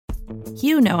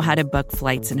You know how to book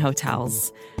flights and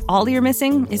hotels. All you're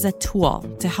missing is a tool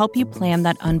to help you plan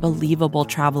that unbelievable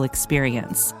travel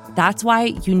experience. That's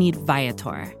why you need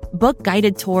Viator. Book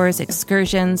guided tours,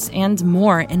 excursions, and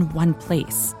more in one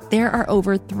place. There are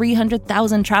over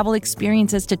 300,000 travel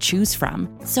experiences to choose from,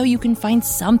 so you can find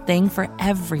something for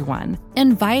everyone.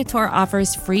 And Viator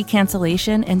offers free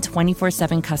cancellation and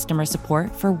 24/7 customer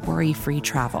support for worry-free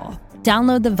travel.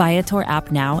 Download the Viator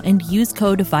app now and use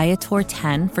code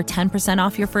Viator10 for 10%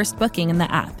 off your first booking in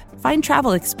the app. Find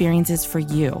travel experiences for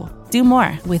you. Do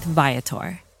more with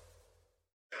Viator.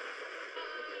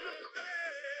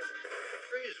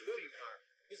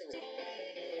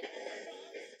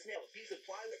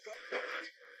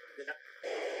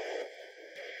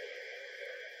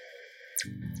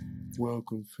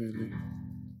 Welcome, Philly,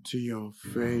 to your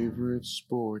favorite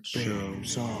sports show,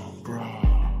 Babes on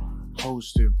Broad,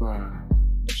 hosted by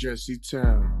Jesse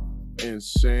Taylor and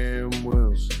Sam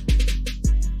Wilson.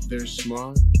 They're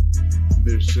smart,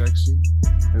 they're sexy,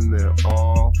 and they're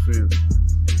all Philly.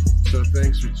 So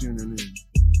thanks for tuning in,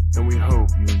 and we hope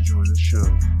you enjoy the show.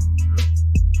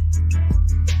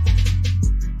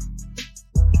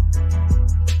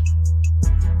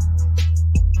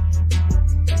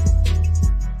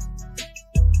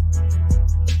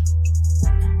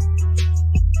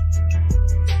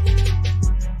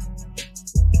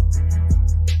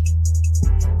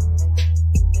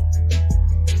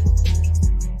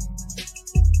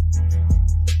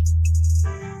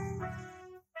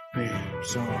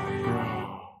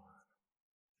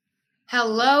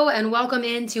 Hello and welcome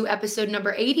into episode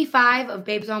number 85 of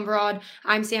Babes on Broad.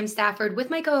 I'm Sam Stafford with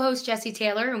my co-host Jesse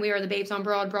Taylor, and we are the Babes on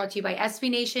Broad, brought to you by SB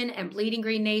Nation and Bleeding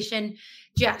Green Nation.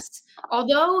 Jess,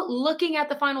 although looking at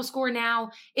the final score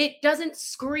now, it doesn't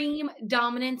scream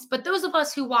dominance, but those of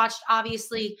us who watched,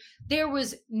 obviously, there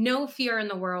was no fear in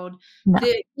the world. No.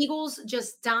 The Eagles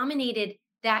just dominated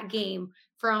that game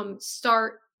from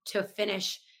start to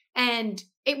finish. And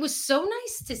it was so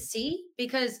nice to see,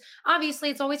 because obviously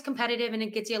it's always competitive and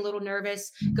it gets you a little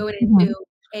nervous going into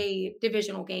a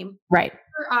divisional game. Right.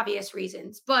 For obvious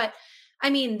reasons. But I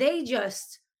mean, they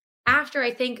just, after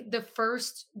I think the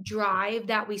first drive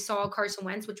that we saw Carson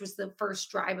Wentz, which was the first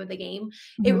drive of the game,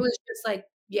 it was just like,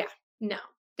 yeah, no,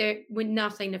 there was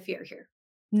nothing to fear here.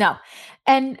 No.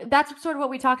 And that's sort of what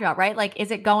we talked about, right? Like,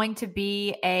 is it going to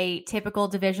be a typical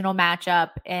divisional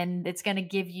matchup, and it's going to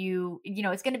give you,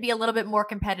 it's going to be a little bit more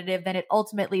competitive than it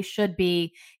ultimately should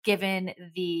be, given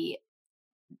the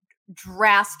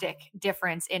drastic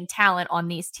difference in talent on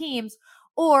these teams?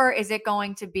 Or is it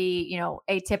going to be,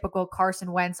 a typical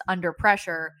Carson Wentz under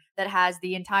pressure that has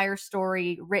the entire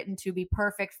story written to be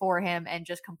perfect for him and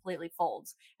just completely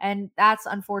folds? And that's,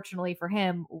 unfortunately for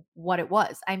him, what it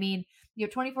was. I mean,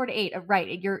 24-8,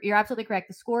 right? You're absolutely correct.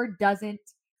 The score doesn't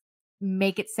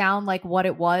make it sound like what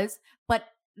it was, but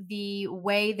the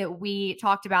way that we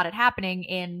talked about it happening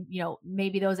in,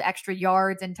 maybe those extra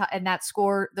yards and that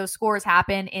score, those scores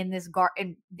happen in this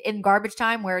in garbage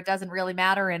time where it doesn't really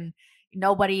matter, and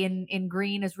nobody in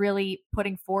green is really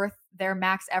putting forth their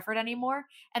max effort anymore.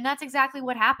 And that's exactly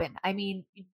what happened. I mean,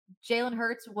 Jalen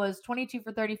Hurts was 22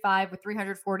 for 35 with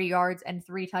 340 yards and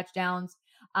 3 touchdowns.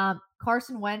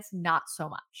 Carson Wentz, not so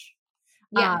much.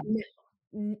 Yeah.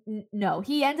 No,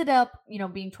 he ended up,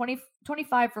 being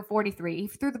 25 for 43. He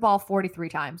threw the ball 43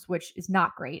 times, which is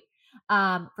not great,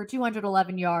 for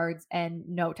 211 yards and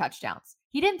no touchdowns.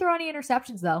 He didn't throw any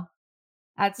interceptions, though.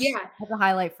 That's a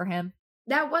highlight for him.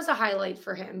 That was a highlight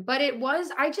for him, but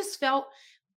I just felt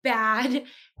bad,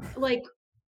 like,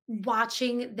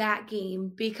 watching that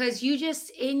game, because you just,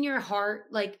 in your heart,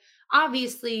 like,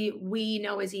 obviously we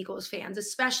know as Eagles fans,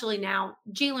 especially now,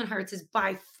 Jalen Hurts is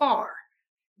by far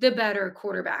the better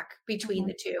quarterback between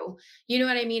the two. You know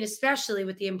what I mean? Especially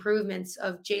with the improvements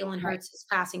of Jalen Hurts'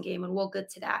 passing game, and we'll get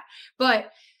to that.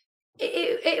 But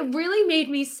it really made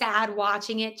me sad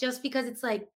watching it, just because it's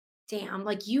like, damn,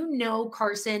 like,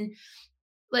 Carson,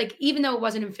 like, even though it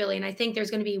wasn't in Philly, and I think there's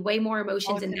going to be way more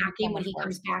emotions in that game when he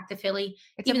comes back to Philly.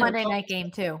 It's a Monday night game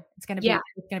too. It's going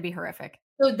to be horrific.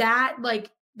 So that's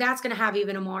going to have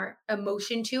even more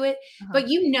emotion to it. But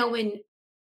in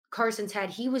Carson's head,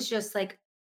 he was just like,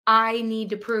 I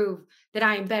need to prove that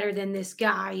I am better than this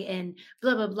guy, and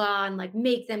blah, blah, blah, and like,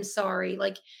 make them sorry.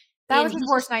 Like, that was his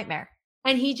worst nightmare.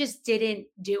 And he just didn't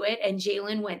do it. And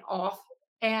Jalen went off,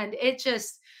 and it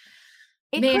just,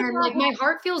 like, my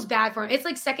heart feels bad for him. It's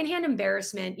like secondhand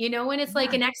embarrassment, when it's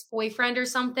like an ex-boyfriend or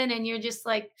something, and you're just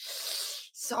like,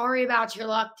 sorry about your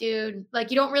luck, dude. Like,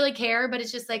 you don't really care, but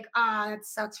it's just like, that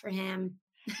sucks for him.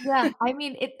 Yeah. I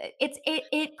mean,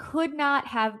 it could not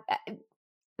have,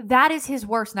 that is his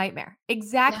worst nightmare.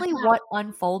 Exactly what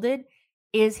unfolded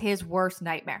is his worst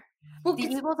nightmare. Well, The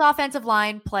 'cause Eagles offensive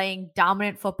line playing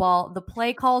dominant football, the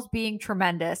play calls being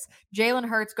tremendous, Jalen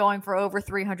Hurts going for over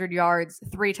 300 yards,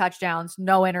 3 touchdowns,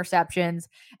 no interceptions,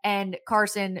 and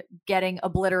Carson getting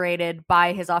obliterated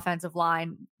by his offensive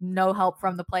line, no help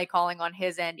from the play calling on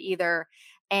his end either.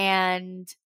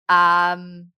 And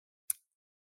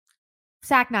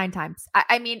sacked 9 times.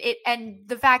 I mean it, and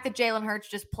the fact that Jalen Hurts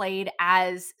just played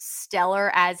as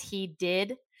stellar as he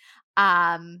did,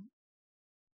 um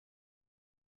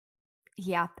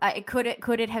yeah, could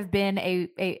it have been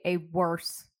a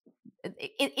worse?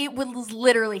 It was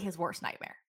literally his worst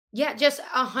nightmare. yeah, just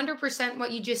 100%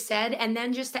 what you just said. And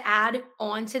then just to add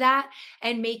on to that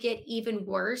and make it even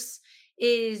worse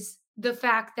is the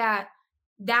fact that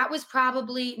that was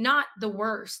probably not the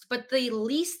worst, but the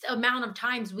least amount of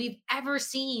times we've ever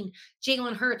seen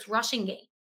Jalen Hurts rushing game.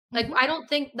 Like, Mhm. I don't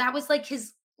think that was like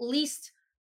his least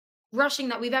rushing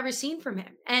that we've ever seen from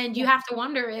him. And you Yeah. have to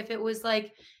wonder if it was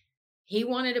like he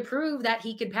wanted to prove that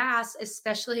he could pass,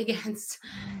 especially against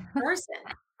Carson.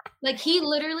 Like, he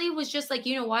literally was just like,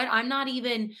 "You know what? I'm not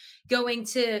even going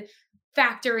to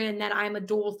factor in that I'm a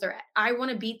dual threat. I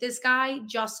wanna beat this guy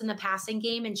just in the passing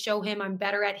game and show him I'm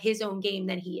better at his own game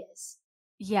than he is."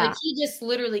 Like, Yeah. he just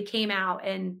literally came out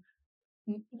and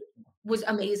w was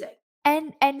amazing.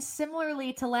 And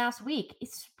similarly to last week,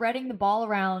 it's spreading the ball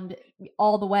around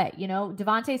all the way.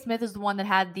 Devontae Smith is the one that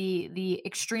had the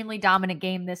extremely dominant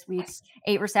game this week.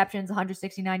 8 receptions,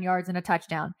 169 yards, and a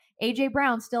touchdown. AJ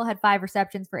Brown still had 5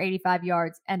 receptions for 85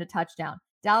 yards and a touchdown.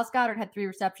 Dallas Goedert had 3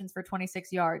 receptions for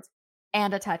 26 yards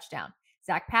and a touchdown.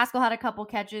 Zach Pascal had a couple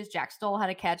catches. Jack Stoll had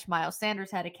a catch. Miles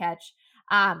Sanders had a catch.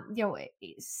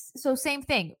 So same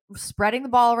thing, spreading the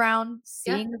ball around,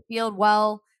 Yeah, seeing the field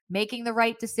well, making the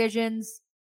right decisions,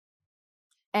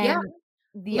 yeah, and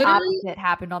the literally. opposite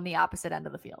happened on the opposite end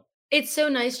of the field. It's so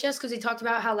nice just because we talked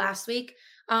about how last week,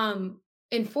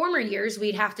 in former years,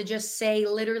 we'd have to just say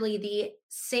literally the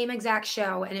same exact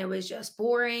show, and it was just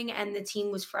boring, and the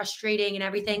team was frustrating and Mhm.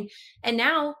 everything. And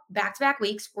now, back-to-back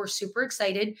weeks, we're super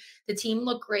excited. The team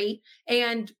looked great,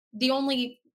 and the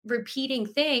only repeating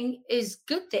thing is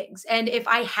good things. And if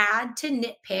I had to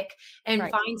nitpick and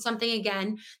Right. find something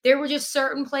again, there were just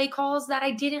certain play calls that I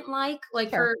didn't like.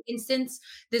 Like, Sure. for instance,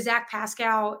 the Zach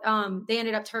Pascal, they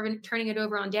ended up turning it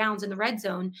over on downs in the red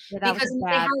zone Yeah, that was a because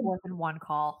they bad had, 4th and 1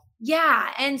 call.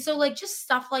 yeah, and so, like, just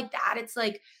stuff like that, it's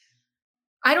like,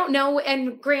 I don't know,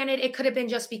 and granted, it could have been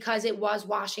just because it was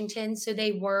Washington, so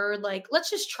they were like, "Let's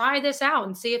just try this out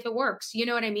and see if it works," you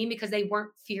know what I mean? Because they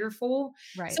weren't fearful.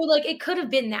 Right. So, like, it could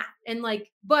have been that, and,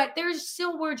 like, but there's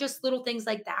still were just little things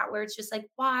like that where it's just like,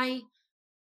 "Why?"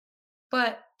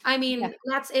 But, I Yeah. mean,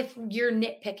 that's if you're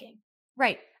nitpicking.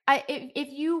 Right. If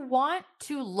you want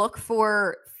to look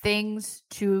for things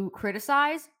to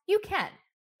criticize, you can.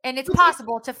 And it's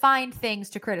possible to find things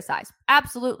to criticize.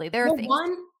 Absolutely. There are Well, things.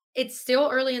 1, it's still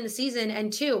early in the season,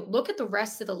 and 2, look at the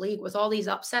rest of the league with all these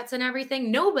upsets and everything.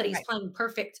 Nobody's Right. playing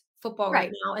perfect football Right.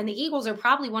 right now, and the Eagles are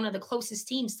probably one of the closest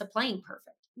teams to playing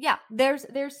perfect. Yeah, there's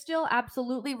still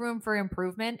absolutely room for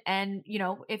improvement, and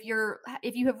if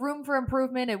you have room for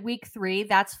improvement at week 3,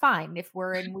 that's fine. If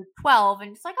we're in week 12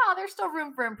 and it's like, oh, there's still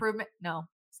room for improvement, no,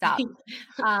 stop.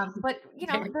 But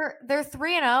Very. they're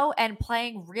 3-0 and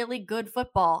playing really good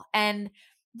football, and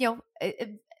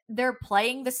they're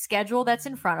playing the schedule that's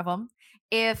in front of them.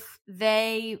 If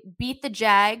they beat the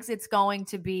Jags, it's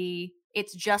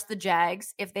just the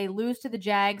Jags. If they lose to the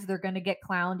Jags, they're going to get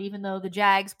clowned, even though the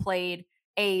Jags played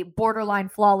a borderline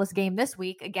flawless game this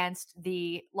week against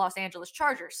the Los Angeles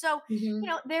Chargers. So,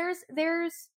 Mhm. there's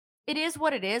it is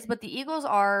what it is, but the Eagles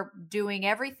are doing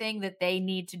everything that they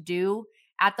need to do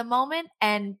at the moment,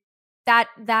 and that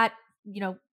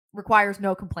requires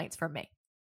no complaints from me.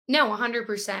 No,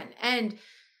 100%, and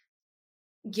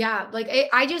yeah, like,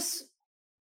 I just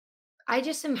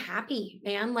am happy,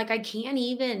 man, like, I can't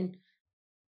even,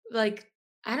 like,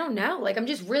 I don't know, like, I'm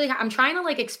just really I'm trying to,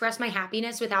 like, express my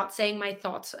happiness without saying my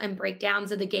thoughts and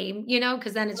breakdowns of the game,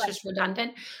 because then it's Right. just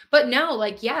redundant. But no,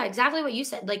 like, yeah, exactly what you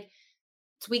said, like,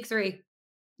 it's week 3.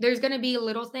 There's gonna be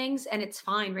little things, and it's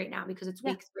fine right now because it's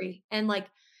Yeah. week 3, and, like,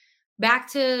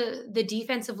 back to the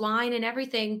defensive line and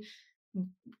everything,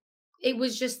 it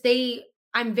was just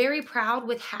I'm very proud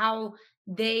with how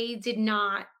they did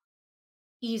not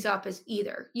ease up as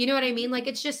either. You know what I mean? Like,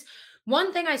 it's just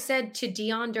one thing I said to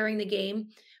Dion during the game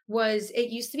was it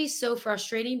used to be so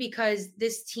frustrating because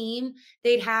this team,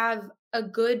 they'd have a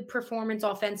good performance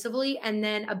offensively and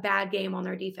then a bad game on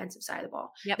their defensive side of the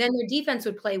ball. Yep. Then their defense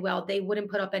would play well. They wouldn't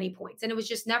put up any points. And it was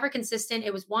just never consistent.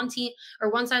 It was one team or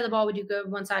one side of the ball would do good,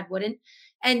 one side wouldn't.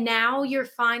 And now you're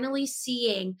finally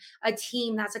seeing a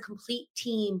team that's a complete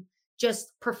team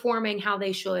just performing how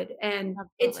they should. And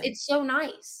Absolutely. it's so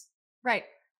nice. Right.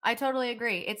 I totally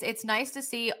agree. It's nice to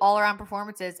see all around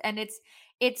performances, and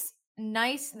it's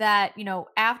nice that,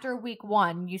 after week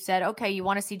 1, you said, okay, you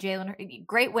want to see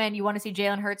great win. You want to see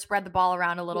Jalen Hurts spread the ball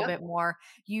around a little Yep. bit more.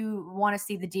 You want to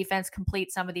see the defense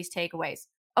complete some of these takeaways.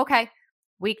 Okay.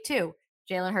 Week 2,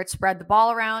 Jalen Hurts spread the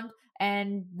ball around,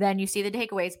 and then you see the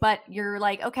takeaways. But you're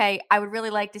like, okay, I would really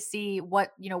like to see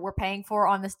what, we're paying for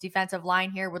on this defensive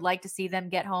line here. Would like to see them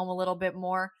get home a little bit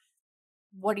more.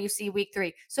 What do you see week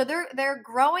 3? So they're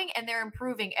growing and they're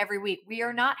improving every week. We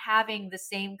are not having the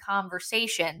same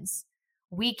conversations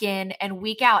week in and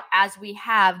week out as we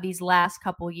have these last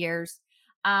couple years.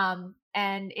 And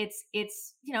it's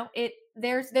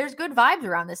there's good vibes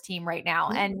around this team right now,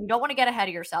 and you don't want to get ahead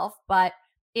of yourself, but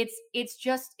it's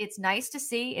nice to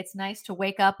see. It's nice to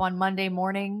wake up on Monday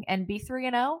morning and be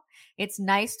 3-0. It's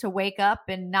nice to wake up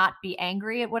and not be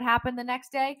angry at what happened the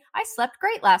next day. I slept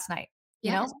great last night.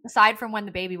 Aside from when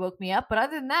the baby woke me up. But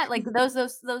other than that, like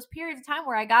those periods of time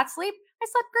where I got sleep, I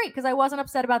slept great because I wasn't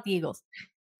upset about the Eagles.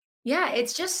 Yeah,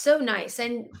 it's just so nice.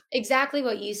 And exactly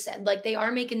what you said. Like, they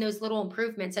are making those little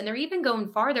improvements, and they're even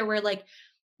going farther where, like,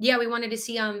 yeah, we wanted to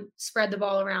see them spread the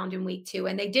ball around in week 2,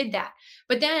 and they did that.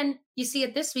 But then you see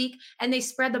it this week, and they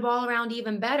spread the ball around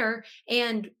even better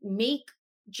and make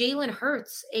Jalen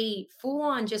Hurts a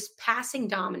full-on just passing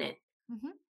dominant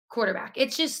quarterback.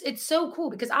 It's so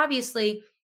cool because obviously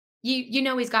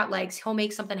he's got legs. He'll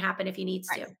make something happen if he needs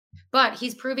to. But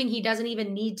he's proving he doesn't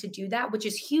even need to do that, which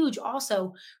is huge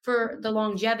also for the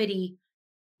longevity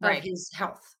of his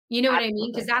health. You know what I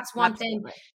mean? Because that's one thing.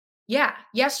 Yeah.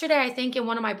 Yesterday, I think in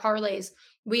one of my parlays,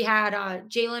 we had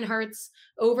Jalen Hurts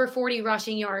over 40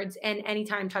 rushing yards and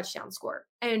anytime touchdown score.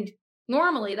 And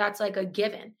normally that's like a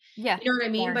given. Yeah. You know what I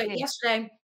mean? But yesterday,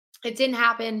 it didn't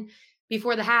happen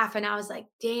before the half. And I was like,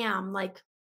 damn, like,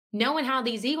 knowing how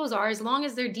these Eagles are, as long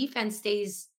as their defense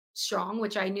stays strong,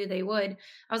 which I knew they would,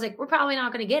 I was like, we're probably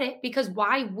not going to get it, because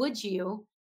why would you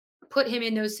put him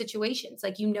in those situations?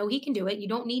 Like, he can do it. You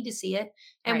don't need to see it.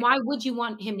 And why would you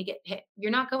want him to get hit? You're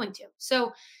not going to.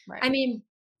 So, I mean,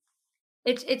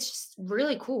 it's just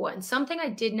really cool and something I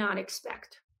did not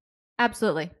expect.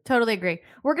 Absolutely. Totally agree.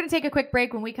 We're going to take a quick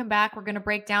break. When we come back, we're going to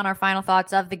break down our final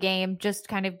thoughts of the game, just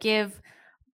kind of give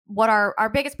what our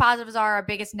biggest positives are, our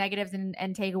biggest negatives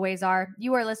and takeaways are.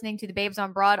 You are listening to the Babes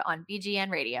on Broad on BGN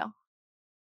Radio.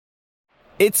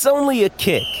 It's only a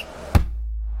kick,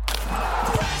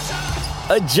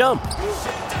 a jump,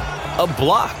 a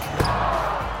block.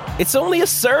 It's only a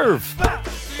serve.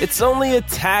 It's only a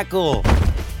tackle,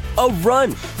 a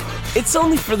run. It's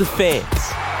only for the fans.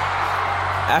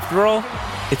 After all,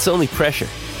 it's only pressure.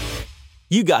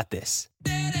 You got this.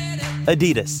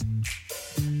 Adidas.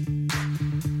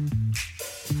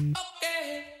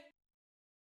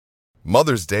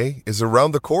 Mother's Day is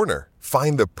around the corner.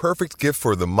 Find the perfect gift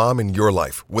for the mom in your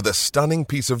life with a stunning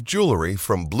piece of jewelry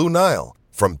from Blue Nile.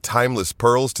 From timeless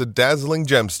pearls to dazzling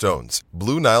gemstones,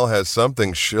 Blue Nile has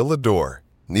something she'll adore.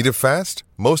 Need it fast?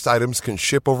 Most items can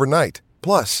ship overnight.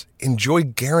 Plus, enjoy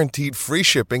guaranteed free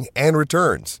shipping and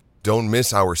returns. Don't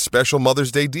miss our special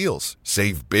Mother's Day deals.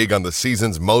 Save big on the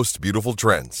season's most beautiful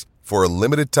trends. For a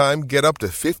limited time, get up to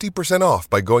 50% off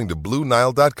by going to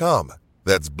BlueNile.com.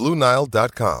 That's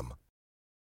BlueNile.com.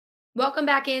 Welcome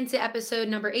back into episode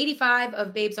number 85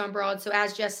 of Babes on Broad. So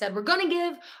as Jess said, we're going to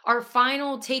give our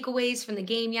final takeaways from the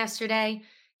game yesterday.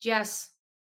 Jess,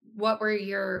 what were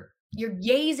your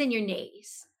yays and your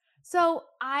nays? So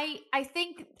I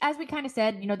think, as we kind of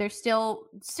said, there's still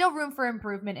room for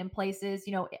improvement in places.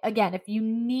 Again, if you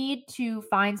need to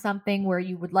find something where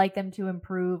you would like them to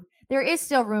improve, there is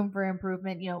still room for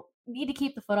improvement. Need to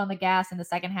keep the foot on the gas in the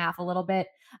second half a little bit.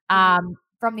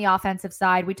 From the offensive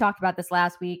side, we talked about this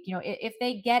last week. If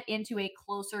they get into a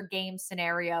closer game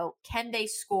scenario, can they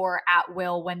score at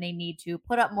will when they need to,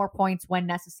 put up more points when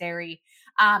necessary?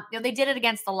 They did it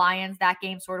against the Lions. That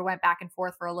game sort of went back and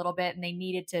forth for a little bit, and they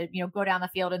needed to, go down the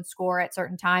field and score at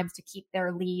certain times to keep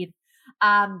their lead.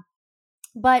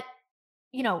 But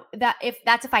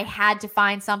if I had to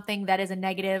find something that is a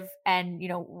negative and,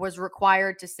 was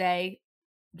required to say,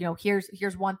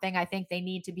 here's one thing I think they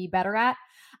need to be better at.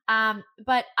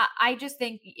 But I just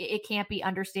think it can't be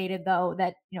understated, though,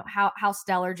 that, how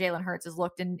stellar Jalen Hurts has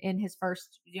looked in his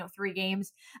first, 3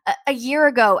 games. A year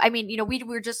ago, I mean, we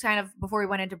were just kind of, before we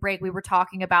went into break, we were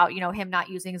talking about, him not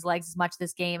using his legs as much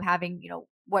this game, having,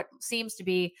 what seems to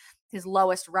be his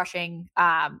lowest rushing,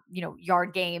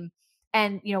 yard game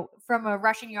And, from a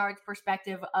rushing yards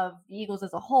perspective of the Eagles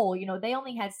as a whole, they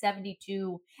only had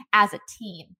 72 as a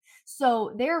team.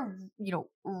 So their,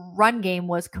 run game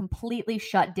was completely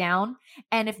shut down.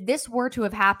 And if this were to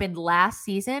have happened last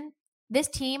season, this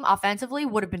team offensively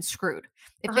would have been screwed.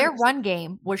 If their 100%. run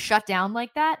game was shut down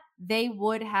like that, they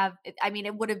would have,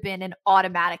 it would have been an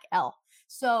automatic L.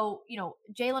 So,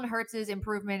 Jalen Hurts'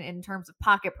 improvement in terms of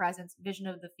pocket presence, vision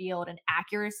of the field, and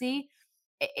accuracy,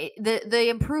 the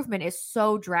improvement is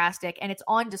so drastic, and it's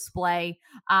on display,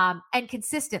 and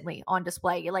consistently on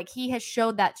display. Like, he has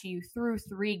showed that to you through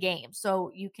 3 games,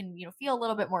 so you can feel a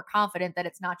little bit more confident that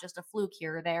it's not just a fluke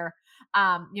here or there.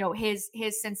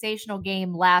 His sensational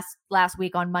game last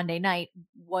week on Monday night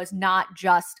was not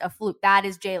just a fluke. That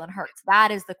is Jalen Hurts.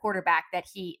 That is the quarterback that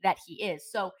he is.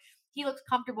 So he looks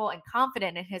comfortable and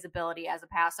confident in his ability as a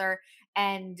passer.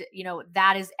 And,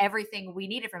 that is everything we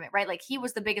needed from it, right? Like, he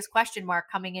was the biggest question mark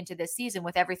coming into this season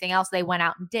with everything else they went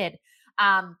out and did.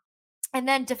 And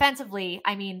then defensively,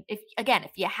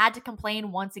 if you had to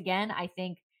complain once again, I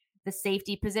think the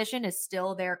safety position is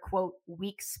still their quote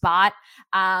weak spot.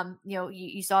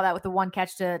 You saw that with the one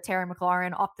catch to Terry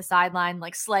McLaurin off the sideline.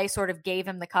 Like, Slay sort of gave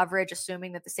him the coverage,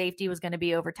 assuming that the safety was going to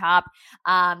be over top.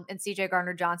 And CJ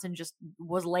Gardner-Johnson just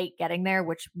was late getting there,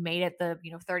 which made it the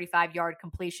 35-yard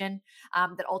completion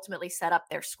that ultimately set up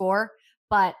their score.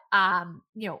 But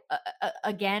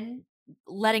again,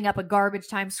 letting up a garbage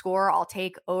time score, I'll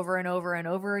take over and over and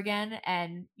over again.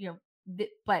 And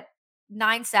but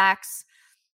 9 sacks.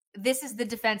 This is the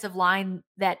defensive line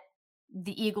that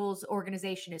the Eagles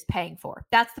organization is paying for.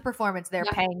 That's the performance they're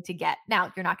paying to get. Now,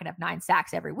 you're not going to have 9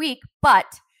 sacks every week, but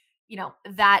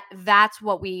that's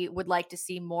what we would like to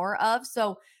see more of.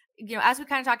 So, as we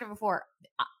kind of talked about before,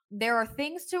 there are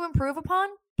things to improve upon,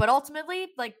 but ultimately,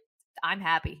 I'm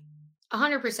happy.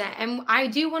 100%. And I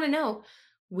do want to know,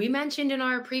 we mentioned in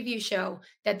our preview show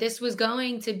that this was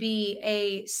going to be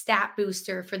a stat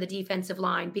booster for the defensive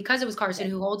line because it was Carson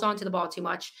who holds on to the ball too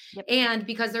much, and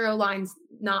because their O-line's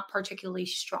not particularly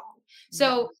strong.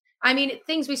 So,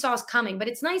 things we saw is coming, but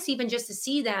it's nice even just to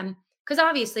see them, because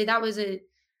obviously that was a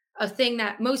thing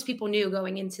that most people knew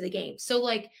going into the game. So,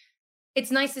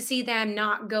 it's nice to see them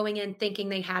not going in thinking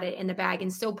they had it in the bag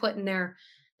and still putting their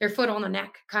foot on the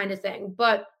neck kind of thing.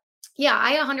 But yeah,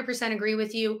 I 100% agree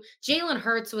with you. Jalen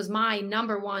Hurts was my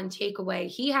number one takeaway.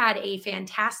 He had a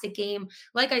fantastic game.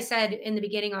 Like I said in the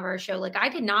beginning of our show, I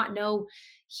did not know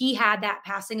he had that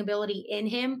passing ability in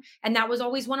him. And that was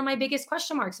always one of my biggest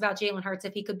question marks about Jalen Hurts,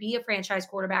 if he could be a franchise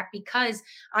quarterback, because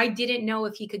I didn't know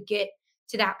if he could get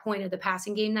to that point of the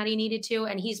passing game that he needed to.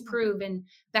 And he's proven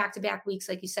back-to-back weeks,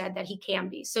 like you said, that he can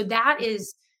be. So that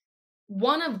is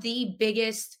one of the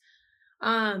biggest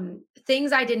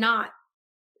things I did not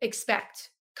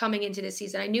expect coming into this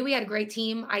season. I knew we had a great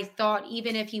team. I thought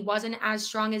even if he wasn't as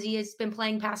strong as he has been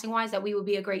playing passing wise, that we would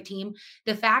be a great team.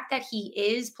 The fact that he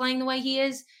is playing the way he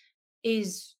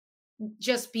is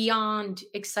just beyond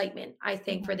excitement, I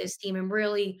think, for this team, and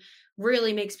really,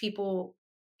 really makes people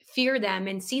fear them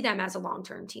and see them as a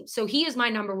long-term team. So he is my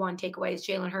number one takeaway, is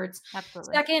Jalen Hurts.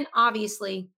 Absolutely. Second,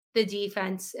 obviously, the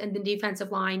defense and the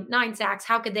defensive line, 9 sacks.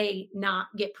 How could they not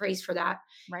get praised for that?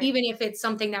 Right. Even if it's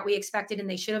something that we expected and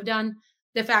they should have done,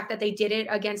 the fact that they did it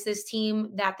against this team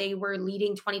that they were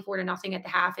leading 24-0 at the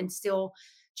half and still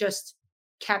just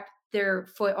kept their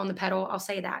foot on the pedal. I'll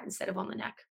say that instead of on the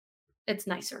neck. It's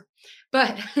nicer.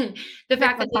 But the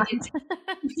fact that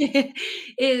they did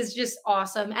is just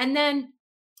awesome. And then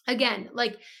again,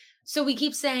 so we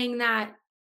keep saying that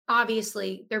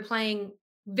obviously they're playing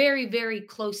very, very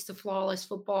close to flawless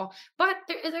football, but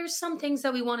there's some things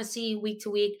that we want to see week to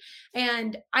week.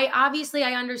 And I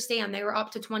understand they were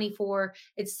up to 24.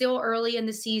 It's still early in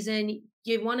the season.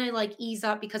 You want to ease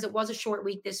up because it was a short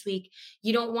week this week.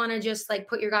 You don't want to just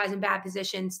put your guys in bad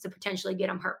positions to potentially get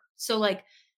them hurt. So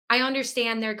I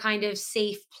understand their kind of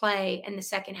safe play in the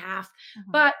second half,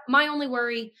 but my only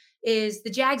worry is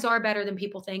the Jags are better than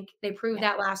people think. They proved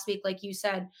that last week, like you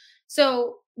said.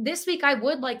 So this week, I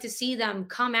would like to see them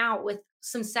come out with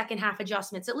some second half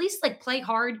adjustments, at least play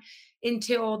hard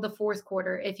until the fourth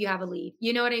quarter if you have a lead.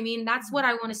 You know what I mean? That's what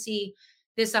I want to see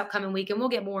this upcoming week, and we'll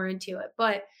get more into it.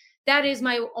 But that is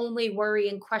my only worry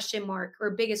and question mark,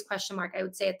 or biggest question mark, I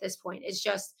would say at this point, is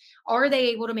just, are they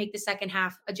able to make the second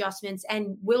half adjustments?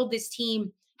 And will this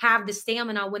team have the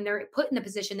stamina when they're put in the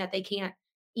position that they can't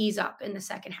ease up in the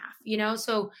second half?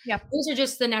 So those are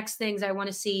just the next things I want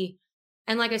to see.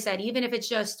 And like I said, even if it's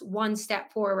just one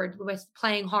step forward with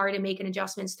playing hard and making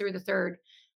adjustments through the third,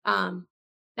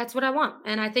 that's what I want.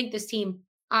 And I think this team,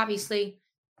 obviously,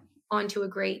 onto a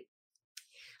great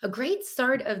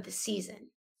start of the season.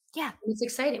 Yeah. It's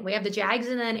exciting. We have the Jags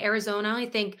and then Arizona. I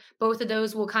think both of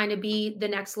those will kind of be the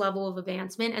next level of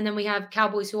advancement. And then we have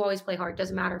Cowboys who always play hard.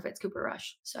 Doesn't matter if it's Cooper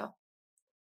Rush. So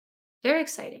very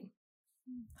exciting.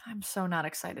 I'm so not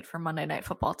excited for Monday Night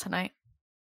Football tonight.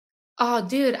 Oh,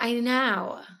 dude, I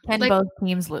know. Can both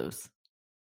teams lose?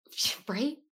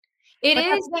 Right? It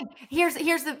but is.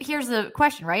 Here's the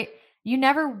question, right? You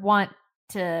never want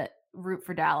to root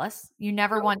for Dallas. You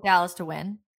never want Dallas to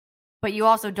win. But you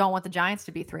also don't want the Giants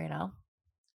to be 3-0.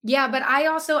 Yeah, but I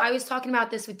was talking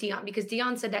about this with Dion because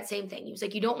Dion said that same thing. He was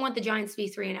like, you don't want the Giants to be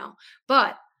 3-0.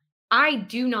 But I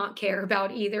do not care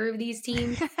about either of these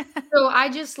teams. So I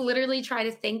just literally try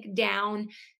to think down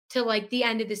to like the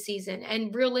end of the season.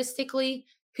 And realistically,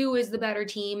 who is the better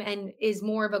team and is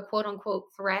more of a quote unquote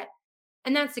threat?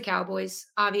 And that's the Cowboys,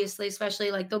 obviously, especially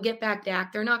like they'll get back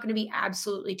Dak. They're not going to be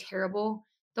absolutely terrible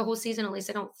the whole season. At least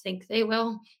I don't think they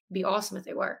will. It'd be awesome if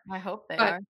they were. I hope they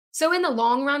are. So in the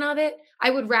long run of it, I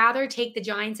would rather take the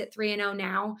Giants at 3-0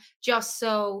 now, just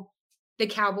so the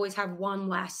Cowboys have one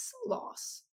less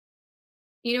loss.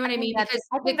 You know what I mean? Because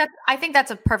I think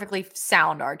that's a perfectly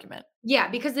sound argument. Yeah,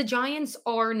 because the Giants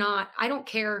are not. I don't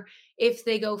care if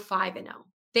they go 5-0.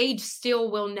 They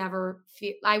still will never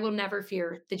fear. I will never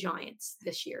fear the Giants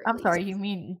this year. I'm sorry, you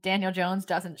mean Daniel Jones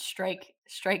doesn't strike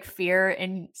fear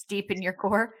deep in your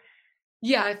core?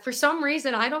 Yeah, for some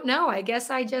reason, I don't know. I guess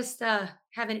I just have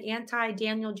an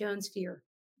anti-Daniel Jones fear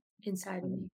inside of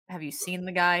me. Have you seen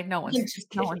the guy? No one's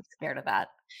scared of that.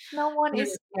 No one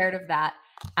is scared of that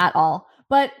at all.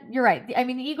 But you're right. I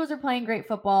mean, the Eagles are playing great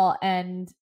football, and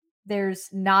there's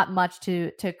not much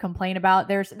to complain about.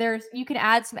 There's you can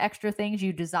add some extra things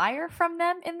you desire from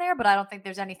them in there, but I don't think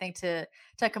there's anything to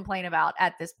complain about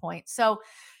at this point. So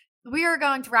we are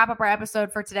going to wrap up our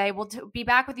episode for today. We'll be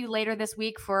back with you later this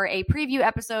week for a preview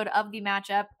episode of the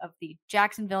matchup of the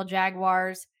Jacksonville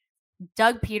Jaguars.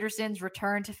 Doug Peterson's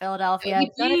return to Philadelphia.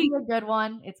 It's going to be a good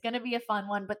one. It's going to be a fun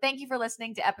one. But thank you for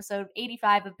listening to episode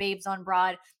 85 of Babes on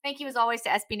Broad. Thank you as always to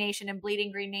SB Nation and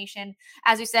Bleeding Green Nation.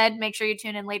 As we said, make sure you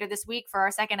tune in later this week for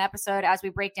our second episode as we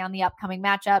break down the upcoming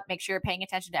matchup. Make sure you're paying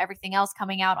attention to everything else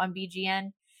coming out on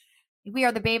BGN. We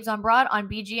are the Babes on Broad on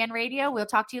BGN Radio. We'll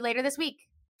talk to you later this week.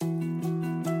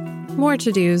 More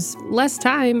to-dos, less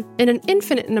time, and an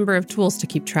infinite number of tools to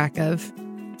keep track of.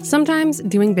 Sometimes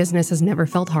doing business has never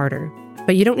felt harder,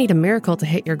 but you don't need a miracle to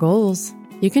hit your goals.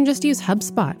 You can just use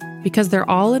HubSpot because their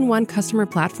all-in-one customer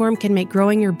platform can make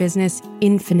growing your business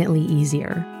infinitely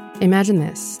easier. Imagine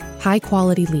this: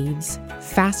 high-quality leads,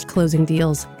 fast closing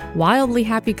deals, wildly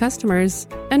happy customers,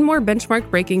 and more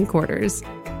benchmark-breaking quarters.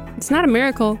 It's not a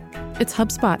miracle, it's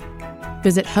HubSpot.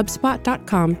 Visit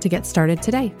HubSpot.com to get started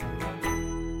today.